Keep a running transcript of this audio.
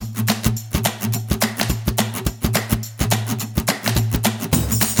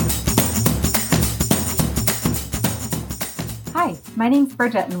My name's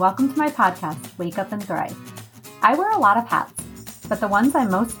Bridget, and welcome to my podcast, Wake Up and Thrive. I wear a lot of hats, but the ones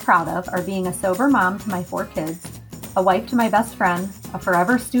I'm most proud of are being a sober mom to my 4 kids, a wife to my best friend, a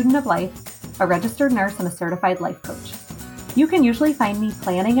forever student of life, a registered nurse, and a certified life coach. You can usually find me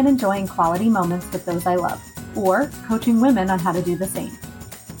planning and enjoying quality moments with those I love, or coaching women on how to do the same.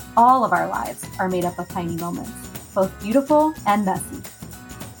 All of our lives are made up of tiny moments, both beautiful and messy.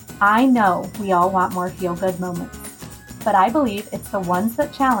 I know we all want more feel-good moments, but I believe it's the ones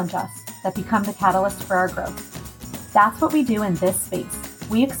that challenge us that become the catalyst for our growth. That's what we do in this space.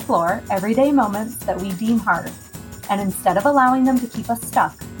 We explore everyday moments that we deem hard, and instead of allowing them to keep us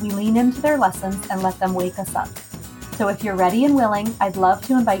stuck, we lean into their lessons and let them wake us up. So if you're ready and willing, I'd love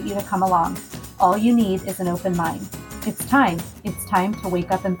to invite you to come along. All you need is an open mind. It's time to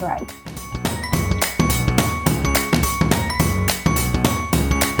wake up and thrive.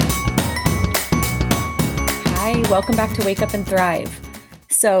 Hi, welcome back to Wake Up and Thrive.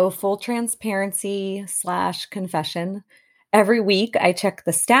 So full transparency / confession. Every week I check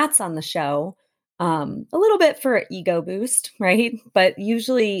the stats on the show, a little bit for an ego boost, right? But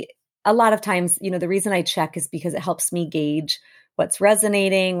usually a lot of times, the reason I check is because it helps me gauge what's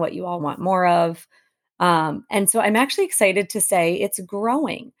resonating, what you all want more of. And so I'm actually excited to say it's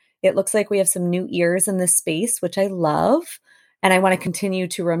growing. It looks like we have some new ears in this space, which I love. And I want to continue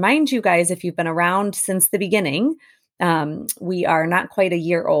to remind you guys, if you've been around since the beginning, we are not quite a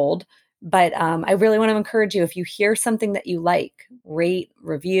year old, but I really want to encourage you, if you hear something that you like, rate,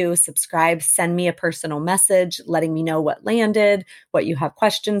 review, subscribe, send me a personal message letting me know what landed, what you have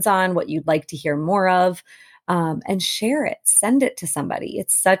questions on, what you'd like to hear more of, and share it. Send it to somebody.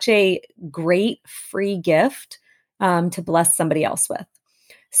 It's such a great free gift to bless somebody else with.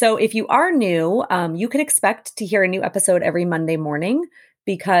 So if you are new, you can expect to hear a new episode every Monday morning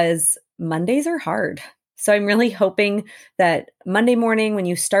because Mondays are hard. So I'm really hoping that Monday morning, when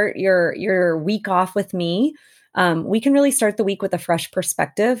you start your week off with me, we can really start the week with a fresh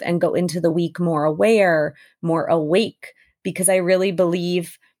perspective and go into the week more aware, more awake, because I really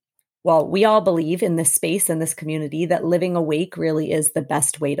believe, well, we all believe in this space and this community that living awake really is the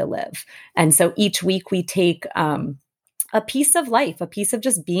best way to live. And so each week we take a piece of life, a piece of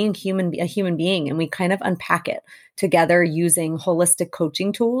just being a human being, and we kind of unpack it together using holistic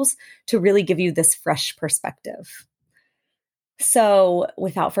coaching tools to really give you this fresh perspective. So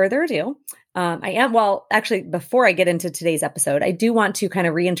without further ado, before I get into today's episode, I do want to kind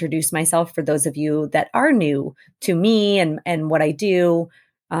of reintroduce myself for those of you that are new to me and what I do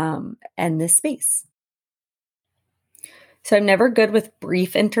and this space. So I'm never good with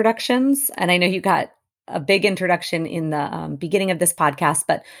brief introductions, and I know you got a big introduction in the beginning of this podcast,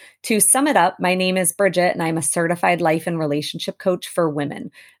 but to sum it up, my name is Bridget and I'm a certified life and relationship coach for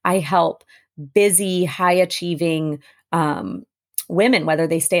women. I help busy, high achieving women, whether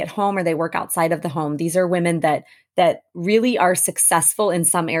they stay at home or they work outside of the home. These are women that really are successful in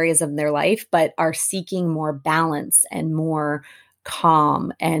some areas of their life, but are seeking more balance and more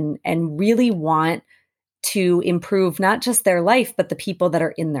calm and really want to improve not just their life, but the people that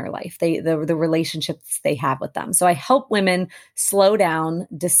are in their life, the relationships they have with them. So I help women slow down,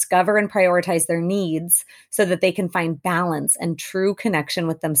 discover and prioritize their needs so that they can find balance and true connection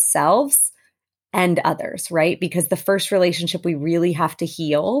with themselves and others, right? Because the first relationship we really have to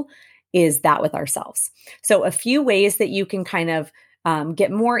heal is that with ourselves. So a few ways that you can kind of get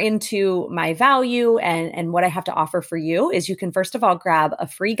more into my value and what I have to offer for you is you can first of all grab a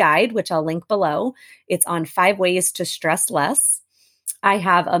free guide, which I'll link below. It's on 5 ways to stress less. I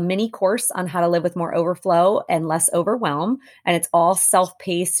have a mini course on how to live with more overflow and less overwhelm, and it's all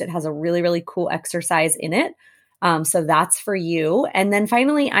self-paced. It has a really, really cool exercise in it. So that's for you. And then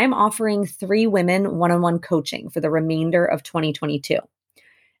finally, I'm offering 3 women one-on-one coaching for the remainder of 2022.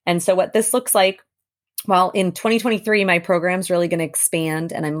 And so what this looks like, well, in 2023, my program's really going to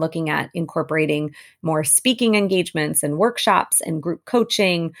expand, and I'm looking at incorporating more speaking engagements and workshops and group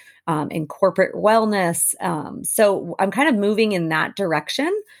coaching and corporate wellness. So I'm kind of moving in that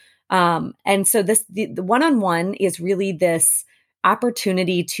direction. And so the one-on-one is really this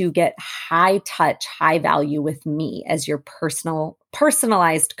opportunity to get high touch, high value with me as your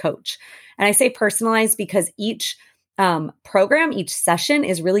personalized coach. And I say personalized because each program, each session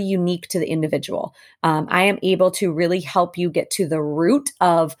is really unique to the individual. I am able to really help you get to the root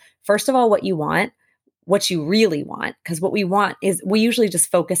of, first of all, what you want, what you really want. Because what we want is, we usually just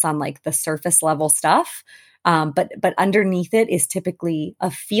focus on like the surface level stuff. But underneath it is typically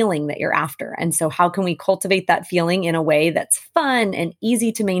a feeling that you're after. And so how can we cultivate that feeling in a way that's fun and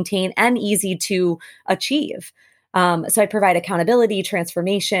easy to maintain and easy to achieve? So I provide accountability,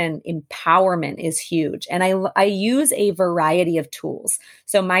 transformation, empowerment is huge. And I use a variety of tools.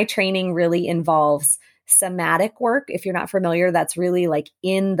 So my training really involves somatic work. If you're not familiar, that's really like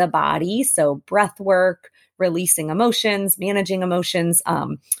in the body. So breath work, releasing emotions, managing emotions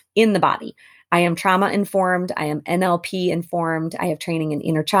in the body. I am trauma informed. I am NLP informed. I have training in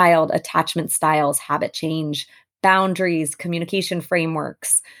inner child, attachment styles, habit change, boundaries, communication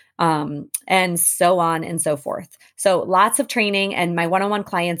frameworks, and so on and so forth. So lots of training, and my one-on-one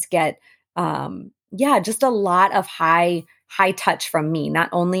clients get, just a lot of high touch from me. Not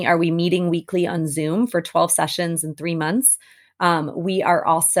only are we meeting weekly on Zoom for 12 sessions in 3 months, you're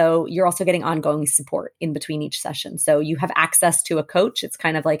also getting ongoing support in between each session. So you have access to a coach. It's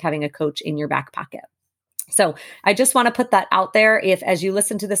kind of like having a coach in your back pocket. So I just want to put that out there. If, as you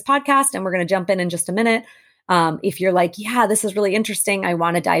listen to this podcast, and we're going to jump in just a minute, if you're like, yeah, this is really interesting, I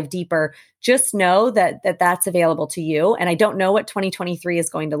want to dive deeper, just know that that's available to you. And I don't know what 2023 is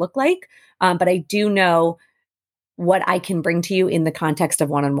going to look like, but I do know what I can bring to you in the context of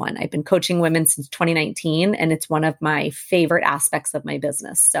one-on-one. I've been coaching women since 2019, and it's one of my favorite aspects of my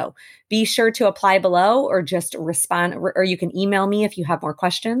business. So be sure to apply below, or just respond, or you can email me if you have more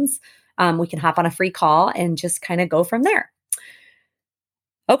questions. We can hop on a free call and just kind of go from there.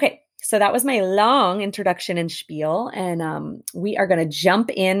 Okay, so that was my long introduction and spiel, and we are going to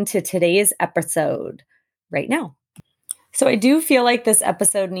jump into today's episode right now. So I do feel like this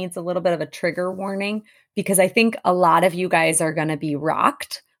episode needs a little bit of a trigger warning, because I think a lot of you guys are going to be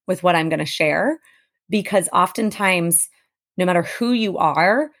rocked with what I'm going to share, because oftentimes, no matter who you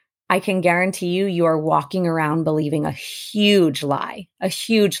are, I can guarantee you are walking around believing a huge lie.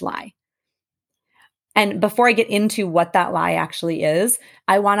 And before I get into what that lie actually is,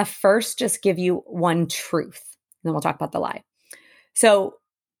 I want to first just give you one truth, and then we'll talk about the lie. So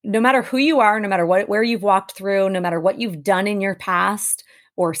no matter who you are, no matter where you've walked through, no matter what you've done in your past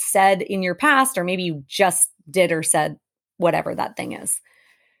or said in your past, or maybe you just did or said whatever that thing is,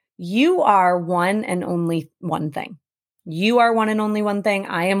 you are one and only one thing. You are one and only one thing.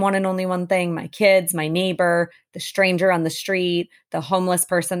 I am one and only one thing. My kids, my neighbor, the stranger on the street, the homeless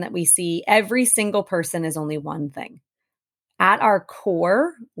person that we see, every single person is only one thing. At our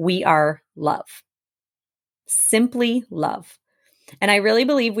core, we are love. Simply love. And I really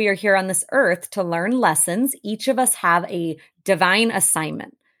believe we are here on this earth to learn lessons. Each of us have a divine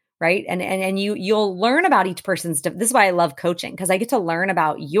assignment, right? And you'll learn about each person's. This is why I love coaching, because I get to learn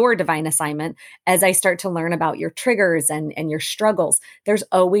about your divine assignment as I start to learn about your triggers and your struggles. There's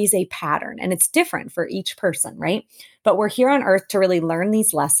always a pattern, and it's different for each person, right? But we're here on earth to really learn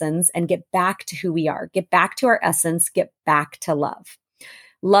these lessons and get back to who we are, get back to our essence, get back to love.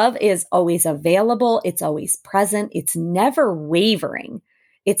 Love is always available. It's always present. It's never wavering.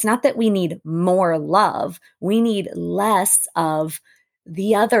 It's not that we need more love. We need less of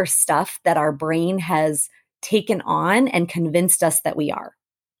the other stuff that our brain has taken on and convinced us that we are.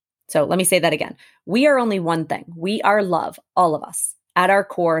 So let me say that again. We are only one thing. We are love, all of us. At our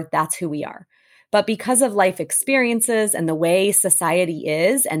core, that's who we are. But because of life experiences and the way society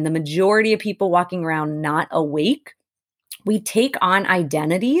is, and the majority of people walking around not awake, we take on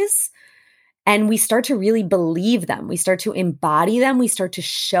identities and we start to really believe them. We start to embody them. We start to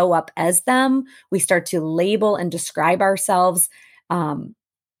show up as them. We start to label and describe ourselves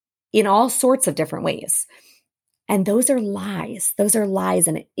in all sorts of different ways. And those are lies. Those are lies.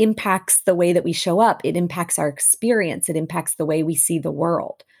 And it impacts the way that we show up. It impacts our experience. It impacts the way we see the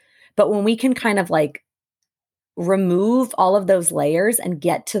world. But when we can kind of like remove all of those layers and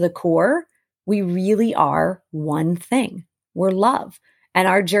get to the core, we really are one thing. We're love. And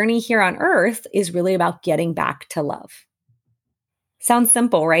our journey here on earth is really about getting back to love. Sounds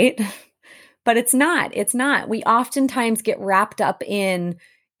simple, right? But it's not. It's not. We oftentimes get wrapped up in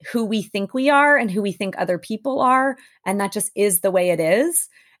who we think we are and who we think other people are. And that just is the way it is.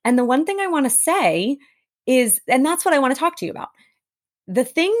 And the one thing I want to say is, and that's what I want to talk to you about, the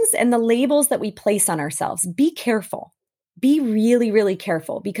things and the labels that we place on ourselves. Be careful. Be really, really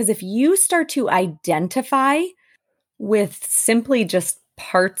careful. Because if you start to identify with simply just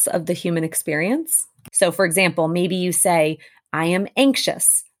parts of the human experience. So for example, maybe you say, I am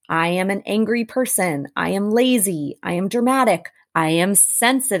anxious. I am an angry person. I am lazy. I am dramatic. I am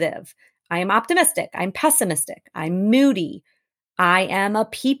sensitive. I am optimistic. I'm pessimistic. I'm moody. I am a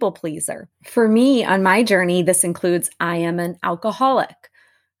people pleaser. For me, on my journey, this includes I am an alcoholic.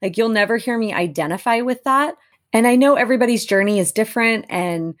 Like, you'll never hear me identify with that. And I know everybody's journey is different.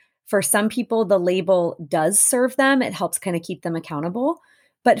 And for some people, the label does serve them. It helps kind of keep them accountable.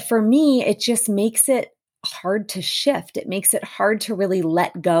 But for me, it just makes it hard to shift. It makes it hard to really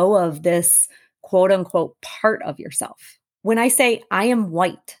let go of this quote unquote part of yourself. When I say I am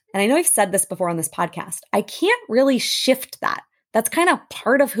white, and I know I've said this before on this podcast, I can't really shift that. That's kind of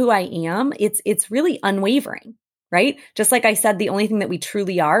part of who I am. It's really unwavering, right? Just like I said, the only thing that we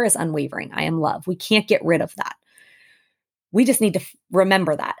truly are is unwavering. I am love. We can't get rid of that. We just need to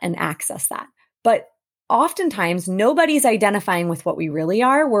remember that and access that. But oftentimes, nobody's identifying with what we really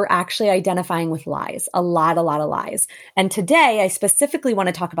are. We're actually identifying with lies, a lot of lies. And today, I specifically want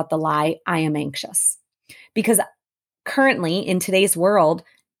to talk about the lie, I am anxious. Because currently, in today's world,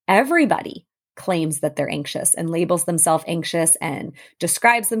 everybody claims that they're anxious and labels themselves anxious and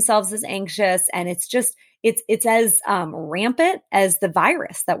describes themselves as anxious. And it's as rampant as the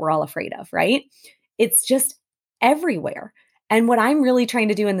virus that we're all afraid of, right? It's just everywhere. And what I'm really trying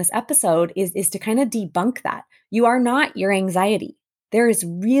to do in this episode is to kind of debunk that. You are not your anxiety. There is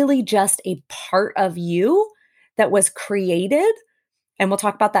really just a part of you that was created. And we'll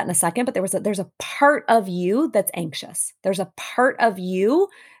talk about that in a second, but there's a part of you that's anxious. There's a part of you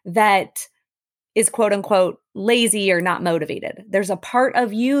that is quote unquote lazy or not motivated. There's a part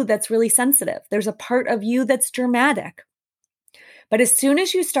of you that's really sensitive. There's a part of you that's dramatic. But as soon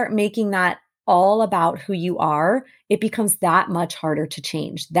as you start making that all about who you are, it becomes that much harder to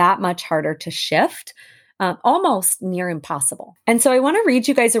change, that much harder to shift, almost near impossible. And so I want to read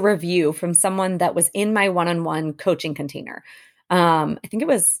you guys a review from someone that was in my one-on-one coaching container. I think it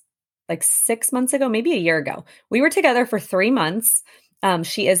was like 6 months ago, maybe a year ago. We were together for 3 months.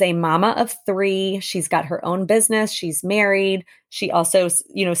 She is a mama of 3. She's got her own business. She's married. She also,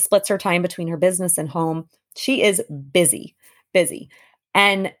 splits her time between her business and home. She is busy.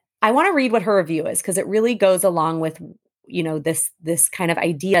 And I want to read what her review is because it really goes along with, this kind of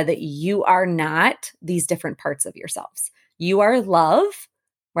idea that you are not these different parts of yourselves. You are love,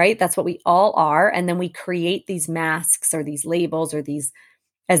 right? That's what we all are. And then we create these masks or these labels or these,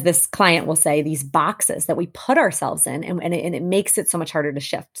 as this client will say, these boxes that we put ourselves in, and it makes it so much harder to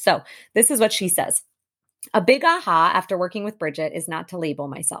shift. So this is what she says. A big aha after working with Bridget is not to label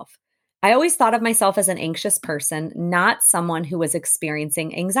myself. I always thought of myself as an anxious person, not someone who was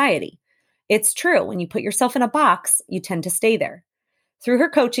experiencing anxiety. It's true. When you put yourself in a box, you tend to stay there. Through her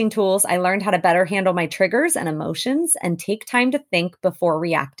coaching tools, I learned how to better handle my triggers and emotions and take time to think before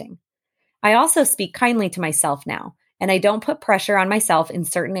reacting. I also speak kindly to myself now, and I don't put pressure on myself in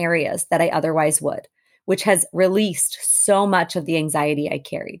certain areas that I otherwise would, which has released so much of the anxiety I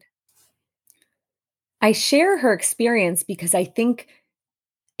carried. I share her experience because I think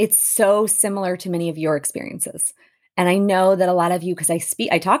it's so similar to many of your experiences. And I know that a lot of you, because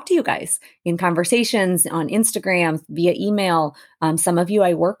I talk to you guys in conversations on Instagram, via email, some of you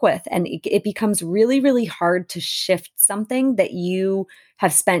I work with, and it becomes really, really hard to shift something that you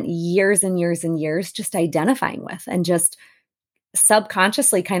have spent years and years and years just identifying with and just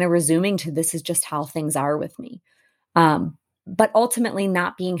subconsciously kind of resuming to this is just how things are with me. But ultimately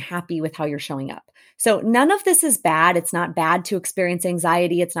not being happy with how you're showing up. So none of this is bad. It's not bad to experience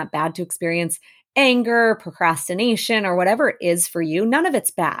anxiety. It's not bad to experience anger, procrastination, or whatever it is for you. None of it's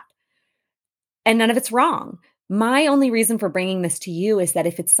bad. And none of it's wrong. My only reason for bringing this to you is that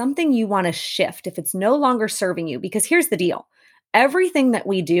if it's something you want to shift, if it's no longer serving you, because here's the deal. Everything that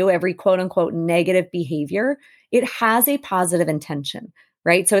we do, every quote unquote negative behavior, it has a positive intention,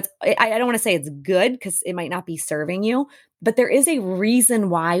 right? So I don't want to say it's good because it might not be serving you, but there is a reason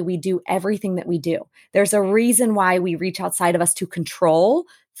why we do everything that we do. There's a reason why we reach outside of us to control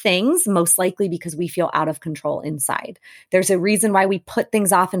things, most likely because we feel out of control inside. There's a reason why we put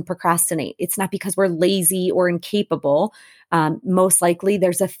things off and procrastinate. It's not because we're lazy or incapable. Most likely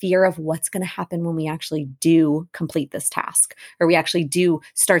there's a fear of what's going to happen when we actually do complete this task, or we actually do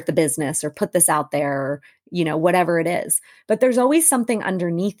start the business or put this out there, or, whatever it is. But there's always something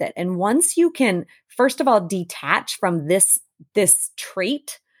underneath it. And once you can, first of all, detach from this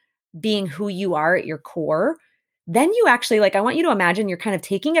trait being who you are at your core, then you actually, I want you to imagine you're kind of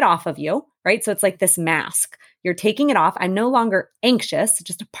taking it off of you, right? So it's like this mask. You're taking it off. I'm no longer anxious.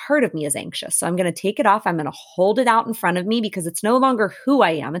 Just a part of me is anxious. So I'm going to take it off. I'm going to hold it out in front of me because it's no longer who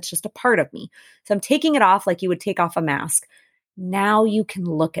I am. It's just a part of me. So I'm taking it off like you would take off a mask. Now you can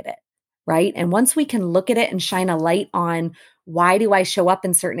look at it, right? And once we can look at it and shine a light on why do I show up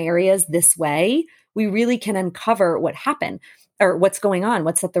in certain areas this way, we really can uncover what happened or what's going on,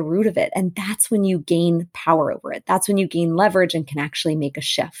 what's at the root of it. And that's when you gain power over it. That's when you gain leverage and can actually make a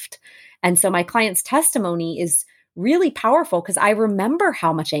shift. And so my client's testimony is really powerful because I remember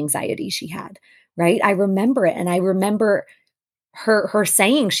how much anxiety she had, right? I remember it. And I remember her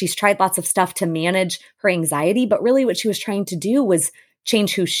saying she's tried lots of stuff to manage her anxiety, but really what she was trying to do was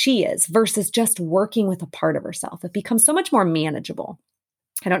change who she is versus just working with a part of herself. It becomes so much more manageable.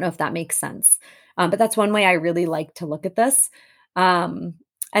 I don't know if that makes sense. But that's one way I really like to look at this. And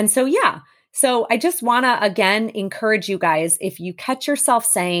so, yeah. So I just want to, again, encourage you guys, if you catch yourself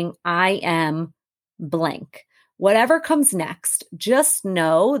saying, I am blank, whatever comes next, just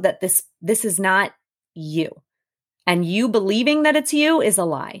know that this is not you. And you believing that it's you is a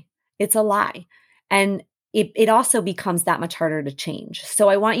lie. It's a lie. And it also becomes that much harder to change. So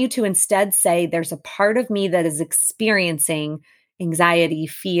I want you to instead say, there's a part of me that is experiencing anxiety,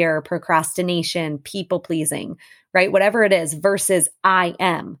 fear, procrastination, people pleasing, right? Whatever it is, versus I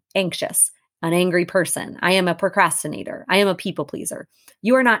am anxious, an angry person. I am a procrastinator. I am a people pleaser.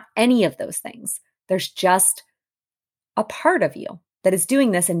 You are not any of those things. There's just a part of you that is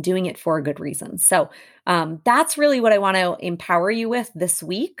doing this and doing it for a good reason. So that's really what I want to empower you with this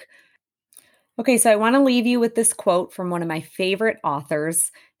week. Okay, so I want to leave you with this quote from one of my favorite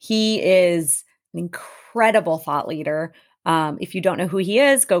authors. He is an incredible thought leader. If you don't know who he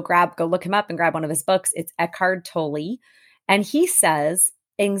is, go look him up and grab one of his books. It's Eckhart Tolle. And he says,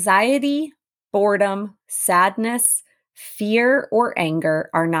 anxiety, boredom, sadness, fear, or anger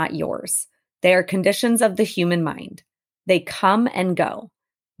are not yours. They are conditions of the human mind. They come and go.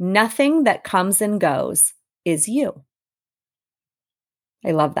 Nothing that comes and goes is you.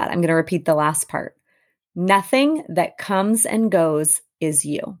 I love that. I'm going to repeat the last part. Nothing that comes and goes is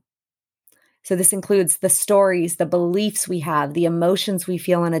you. So this includes the stories, the beliefs we have, the emotions we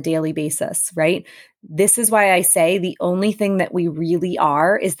feel on a daily basis, right? This is why I say the only thing that we really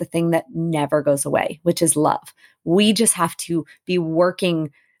are is the thing that never goes away, which is love. We just have to be working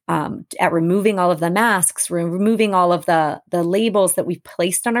at removing all of the masks, removing all of the labels that we've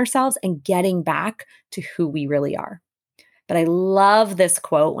placed on ourselves and getting back to who we really are. But I love this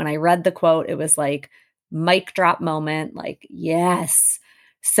quote. When I read the quote, it was like mic drop moment, like, yes.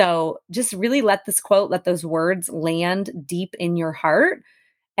 So just really let those words land deep in your heart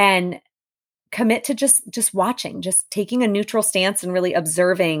and commit to just watching, just taking a neutral stance and really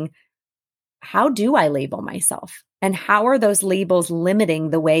observing, how do I label myself? And how are those labels limiting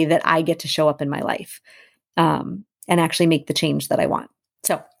the way that I get to show up in my life and actually make the change that I want?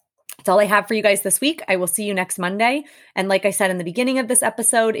 So that's all I have for you guys this week. I will see you next Monday. And like I said in the beginning of this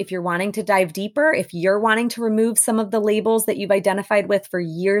episode, if you're wanting to dive deeper, if you're wanting to remove some of the labels that you've identified with for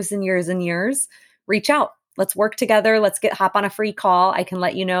years and years and years, reach out. Let's work together. Let's hop on a free call. I can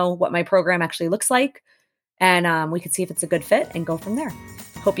let you know what my program actually looks like. And we can see if it's a good fit and go from there.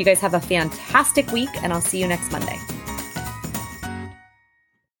 Hope you guys have a fantastic week, and I'll see you next Monday.